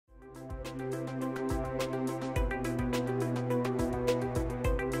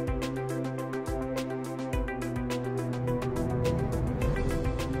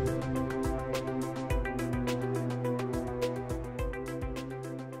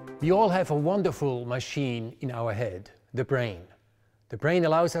We all have a wonderful machine in our head, the brain. The brain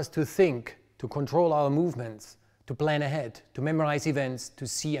allows us to think, to control our movements, to plan ahead, to memorize events, to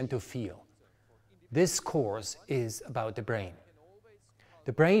see and to feel. This course is about the brain.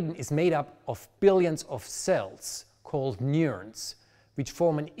 The brain is made up of billions of cells called neurons, which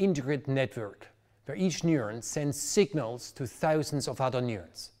form an integrated network, where each neuron sends signals to thousands of other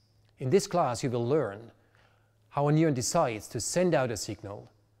neurons. In this class you will learn how a neuron decides to send out a signal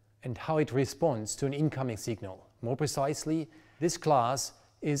and how it responds to an incoming signal. More precisely, this class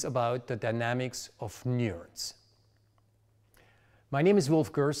is about the dynamics of neurons. My name is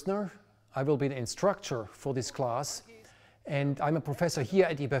Wolf Gerstner. I will be the instructor for this class, and I'm a professor here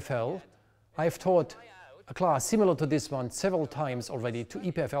at EPFL. I've taught a class similar to this one several times already to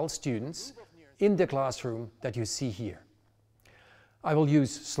EPFL students in the classroom that you see here. I will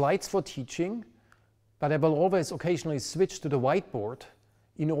use slides for teaching, but I will always occasionally switch to the whiteboard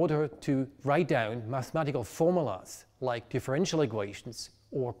in order to write down mathematical formulas like differential equations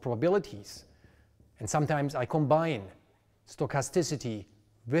or probabilities. And sometimes I combine stochasticity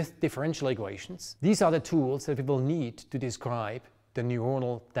with differential equations. These are the tools that we will need to describe the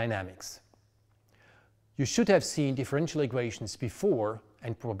neuronal dynamics. You should have seen differential equations before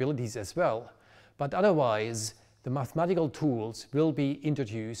and probabilities as well, but otherwise the mathematical tools will be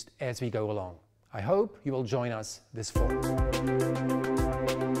introduced as we go along. I hope you will join us this fall.